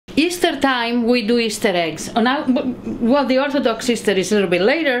Easter time, we do Easter eggs. Now, well, the Orthodox Easter is a little bit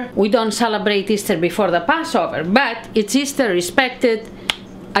later. We don't celebrate Easter before the Passover, but it's Easter, respected.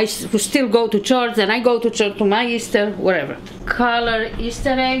 I still go to church, and I go to church to my Easter, wherever. Color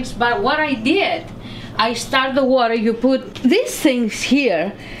Easter eggs, but what I did, I start the water, you put these things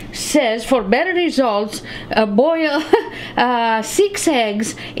here, says for better results, boil 6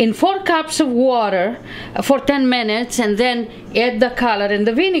 eggs in 4 cups of water for 10 minutes and then add the color and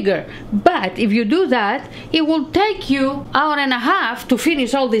the vinegar. But if you do that, it will take you hour and a half to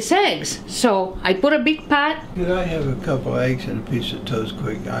finish all these eggs. So I put a big pot. Could I have a couple eggs and a piece of toast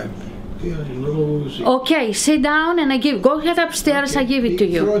quick? I'm feeling a little woozy. Okay, sit down and go ahead upstairs, okay. I give it to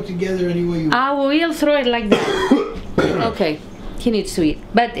you. Throw it together any way you want. I will throw it like that. Okay. He needs to eat,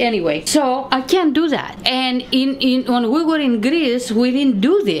 but anyway, so I can't do that. And when we were in Greece, we didn't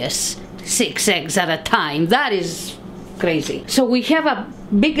do this 6 eggs at a time. That is crazy. So we have a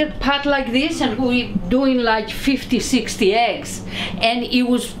bigger pot like this, and we're doing like 50-60 eggs, and it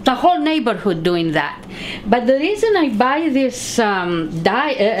was the whole neighborhood doing that. But the reason I buy this what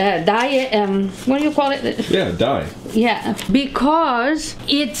do you call it? Yeah, dye. Yeah, because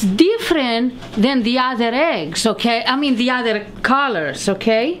it's different than the other eggs, okay? I mean the other colors,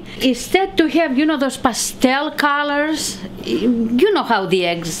 okay? Instead to have, you know, those pastel colors, you know how the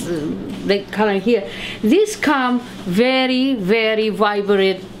eggs, the color here. These come very, very vibrant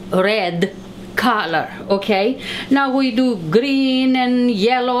red color, okay? Now we do green and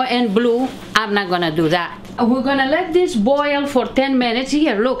yellow and blue. I'm not gonna do that. We're gonna let this boil for 10 minutes.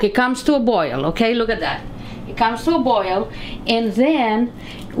 Here, look, it comes to a boil, okay? Look at that. It comes to a boil, and then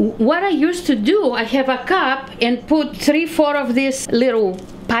what I used to do, I have a cup and put 3-4 of these little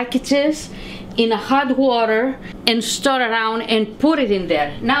packages in a hot water and stir around and put it in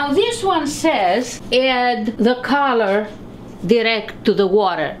there. Now this one says add the color direct to the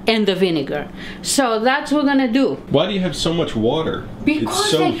water and the vinegar. So that's what we're gonna do. Why do you have so much water? Because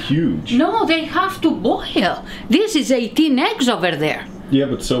it's so huge. No, they have to boil. This is 18 eggs over there. Yeah,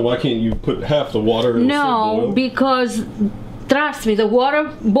 but so why can't you put half the water in? No, because trust me, the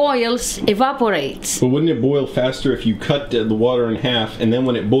water boils, evaporates. But wouldn't it boil faster if you cut the water in half and then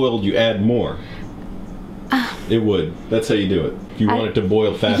when it boiled you add more? It would. That's how you do it. If you want it to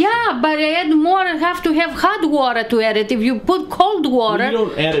boil faster. Yeah, but I add more. I have to have hot water to add it. If you put cold water... Well, you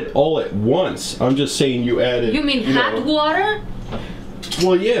don't add it all at once. I'm just saying you add it... You mean hot water?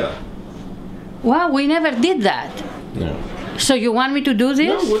 Well, yeah. Well, we never did that. No. So you want me to do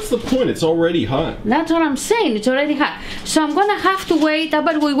this? No, what's the point? It's already hot. That's what I'm saying. It's already hot. So I'm gonna have to wait. How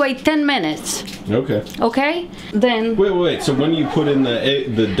about we wait 10 minutes? Okay. Okay? Then... Wait. So when do you put in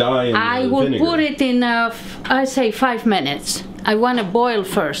the dye and I the will vinegar? put it in, I say 5 minutes. I want to boil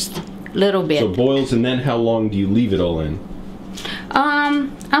first, little bit. So it boils, and then how long do you leave it all in?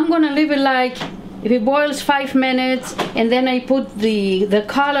 I'm gonna leave it like, if it boils 5 minutes, and then I put the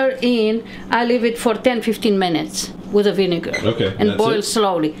color in, I leave it for 10-15 minutes with the vinegar. Okay. And boil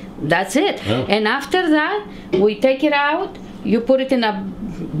slowly. That's it. Oh. And after that, we take it out, you put it in a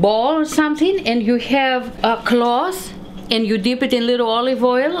bowl or something, and you have a cloth, and you dip it in little olive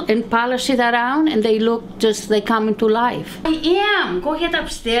oil and polish it around, and they look just, they come into life. I am. Go ahead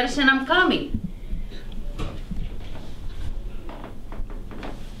upstairs, and I'm coming.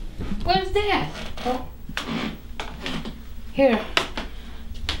 Where's that? Oh. Here.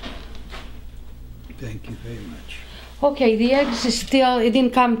 Thank you very much. Okay, the eggs is still, it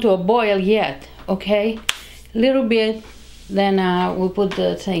didn't come to a boil yet, okay? Little bit, then we'll put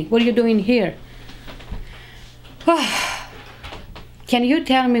the thing. What are you doing here? Can you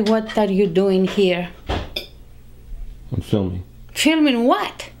tell me what are you doing here? I'm filming. Filming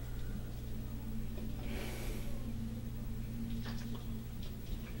what?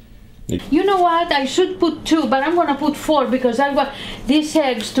 You know what? I should put 2, but I'm gonna put 4 because I want these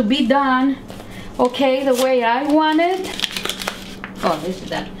eggs to be done, okay, the way I want it. Oh, this is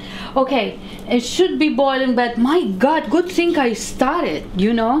that. Okay, it should be boiling, but my God, good thing I started,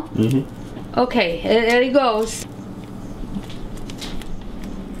 you know? Mm-hmm. Okay, there it goes.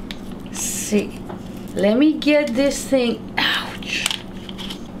 See, let me get this thing. Ouch.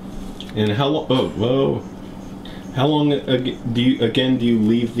 And how long? Oh, whoa! How long do you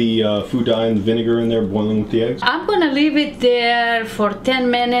leave the food dye and the vinegar in there boiling with the eggs? I'm gonna leave it there for 10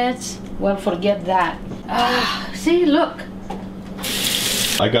 minutes. Well, forget that. See, look.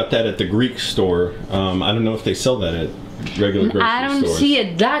 I got that at the Greek store. I don't know if they sell that at regular grocery stores. I don't see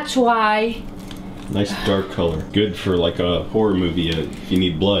it. That's why. Nice dark color. Good for like a horror movie if you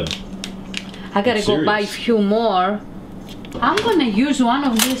need blood. I gotta go buy a few more. I'm gonna use one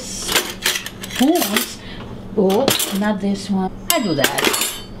of these spoons. Oh, not this one. I do that.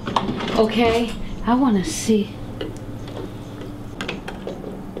 Okay, I want to see.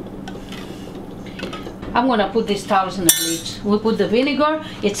 I'm gonna put these towels in the bleach. We put the vinegar.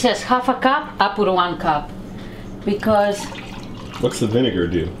 It says half a cup. I put 1 cup because What's the vinegar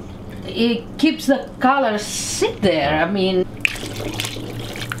do? it keeps the colors sit there. I mean,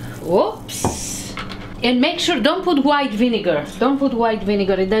 whoops. And make sure, don't put white vinegar. Don't put white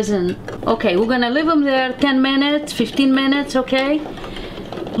vinegar, it doesn't. Okay, we're gonna leave them there 10 minutes, 15 minutes, okay?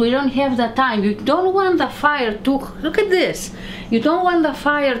 We don't have the time. You don't want the fire too, look at this. You don't want the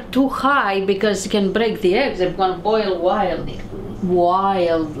fire too high because it can break the eggs. They're gonna boil wildly.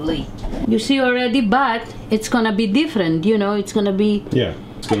 You see already, but it's gonna be different, you know, it's gonna be. Yeah,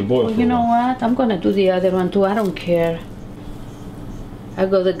 it's gonna boil. Well, you know what? I'm gonna do the other one too. I don't care. I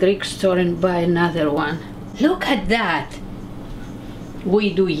go to the Greek store and buy another one. Look at that.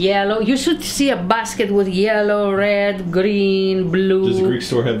 We do yellow. You should see a basket with yellow, red, green, blue. Does the Greek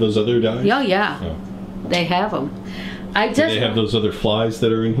store have those other dyes? Yeah, yeah. Oh. They have them. Do they have those other flies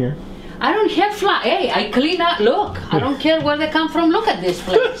that are in here? I don't have fly. Hey, I clean up. Look, I don't care where they come from. Look at this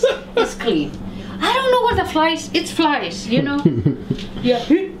place. It's clean. I don't know where the flies. It's flies, you know. Yeah.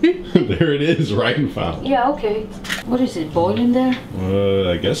 There it is, right and foul. Yeah. Okay. What is it? Boiling there?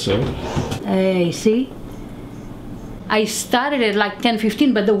 I guess so. Hey, see? I started at like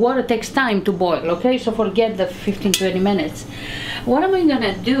 10-15, but the water takes time to boil, okay? So forget the 15-20 minutes. What am I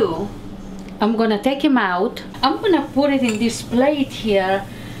gonna do? I'm gonna take him out. I'm gonna put it in this plate here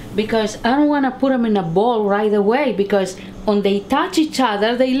because I don't wanna put them in a bowl right away because when they touch each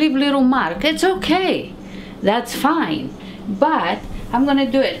other, they leave little mark. It's okay, that's fine. But I'm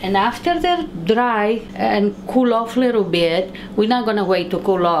gonna do it, and after they're dry and cool off a little bit, we're not gonna wait to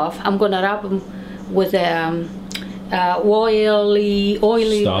cool off. I'm gonna wrap them with oily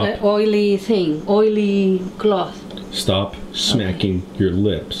cloth. Stop smacking your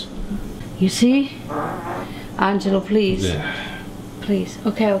lips. You see? Angelo, please. Yeah. Please.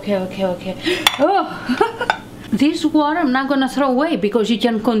 Okay. Oh! This water I'm not gonna throw away because you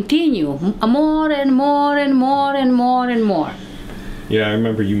can continue. More and more and more and more and more. Yeah, I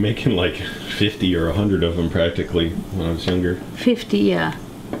remember you making like 50 or 100 of them practically when I was younger. 50, yeah.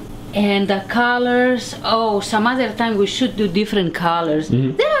 And the colors, oh, some other time we should do different colors.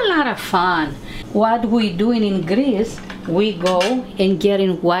 They're a lot of fun. What we doing in Greece, we go and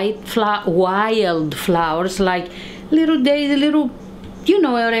getting wild flowers, like little daisy, little, you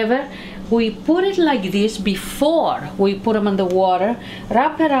know, whatever. We put it like this before we put them in the water,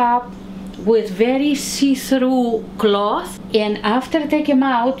 wrap it up with very see-through cloth, and after take them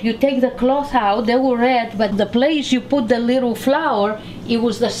out, you take the cloth out, they were red, but the place you put the little flower, it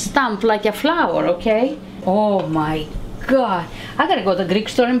was the stump like a flower, okay? Oh my God, I gotta go to the Greek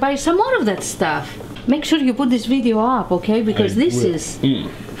store and buy some more of that stuff. Make sure you put this video up, okay? Because this is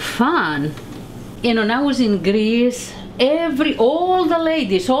fun. You know, when I was in Greece, all the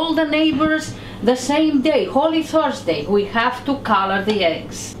ladies, all the neighbors, the same day, Holy Thursday, we have to color the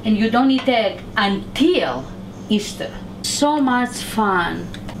eggs. And you don't eat egg until Easter. So much fun.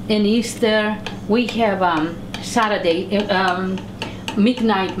 In Easter, we have Saturday,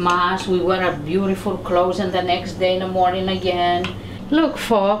 midnight mass. We wear our beautiful clothes, and the next day in the morning again. Look,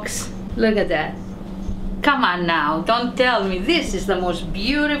 folks, look at that. Come on now, don't tell me this is the most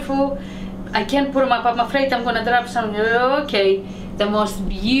beautiful. I can't put them up, I'm afraid I'm gonna drop some. Okay, the most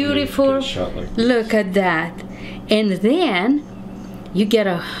beautiful, look at that. And then you get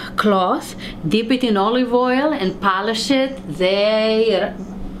a cloth, dip it in olive oil and polish it. They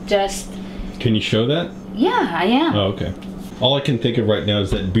just... Can you show that? Yeah, I am. Oh, okay. All I can think of right now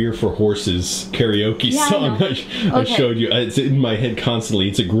is that Beer for Horses karaoke song I showed you. It's in my head constantly.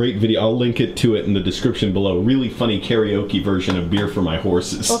 It's a great video. I'll link it to it in the description below. Really funny karaoke version of Beer for My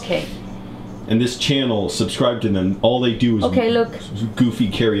Horses. Okay. And this channel, subscribe to them. All they do is goofy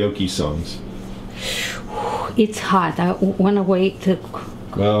karaoke songs. It's hot. I want to wait to...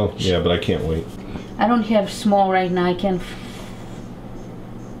 Well, yeah, but I can't wait. I don't have small right now. I can't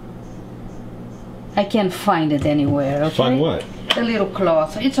find it anywhere, okay? Find what? The little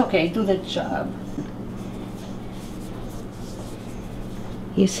cloth. It's okay, do the job.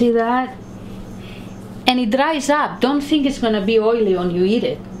 You see that? And it dries up. Don't think it's gonna be oily when you eat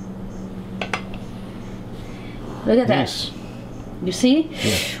it. Look at that. You see?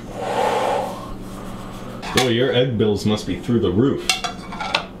 Yeah. Oh, your egg bills must be through the roof.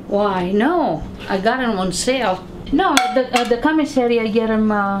 Why? No, I got them on sale. No, at the commissary I get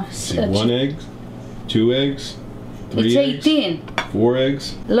them... See, 1 egg? 2 eggs? 3 it's eggs? 18. 4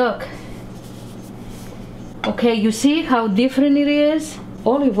 eggs? Look. Okay, you see how different it is?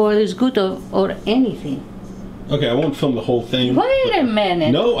 Olive oil is good or anything. Okay, I won't film the whole thing. Wait a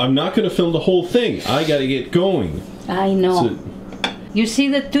minute. No, I'm not going to film the whole thing. I got to get going. I know. So, you see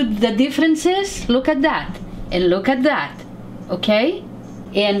the differences? Look at that. And look at that. Okay?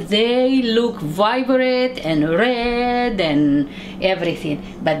 And they look vibrant and red and everything.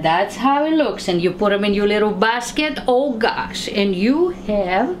 But that's how it looks. And you put them in your little basket. Oh gosh. And you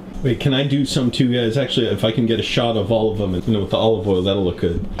have... Wait, can I do some too, guys? Actually, if I can get a shot of all of them, and, with the olive oil, that'll look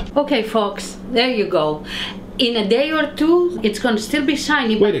good. Okay, folks. There you go. In a day or two, it's going to still be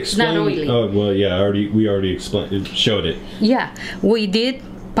shiny, but it's not oily. Oh, well, yeah, we already showed it. Yeah, we did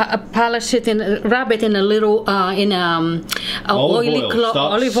polish it and rub it in a little olive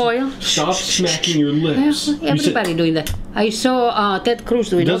oil. Stop smacking your lips. Everybody doing that. I saw Ted Cruz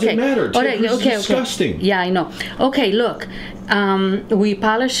doing it. Doesn't matter. Ted Cruz is disgusting. Yeah, I know. Okay, look. We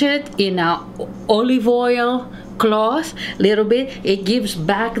polish it in olive oil cloth little bit. It gives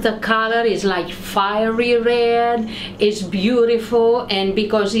back the color. It's like fiery red. It's beautiful, and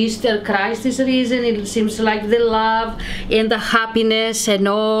because Easter Christ is the reason, it seems like the love and the happiness and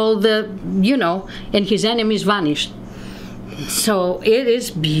all the, and his enemies vanished. So it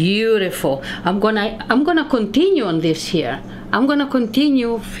is beautiful. I'm gonna continue on this here. I'm gonna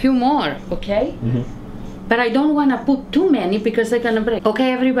continue a few more, okay? Mm-hmm. But I don't want to put too many because they're going to break.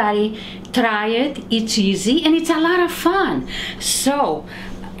 Okay, everybody, try it. It's easy and it's a lot of fun. So,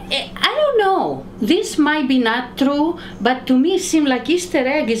 I don't know. This might be not true, but to me it seems like Easter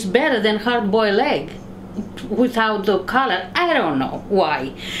egg is better than hard-boiled egg without the color. I don't know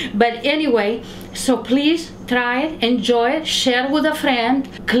why. But anyway, so please try it, enjoy it, share with a friend,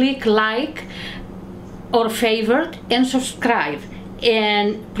 click like or favorite, and subscribe.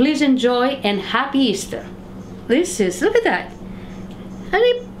 And please enjoy and happy Easter. Look at that. And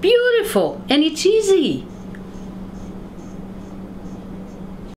it's beautiful and it's easy.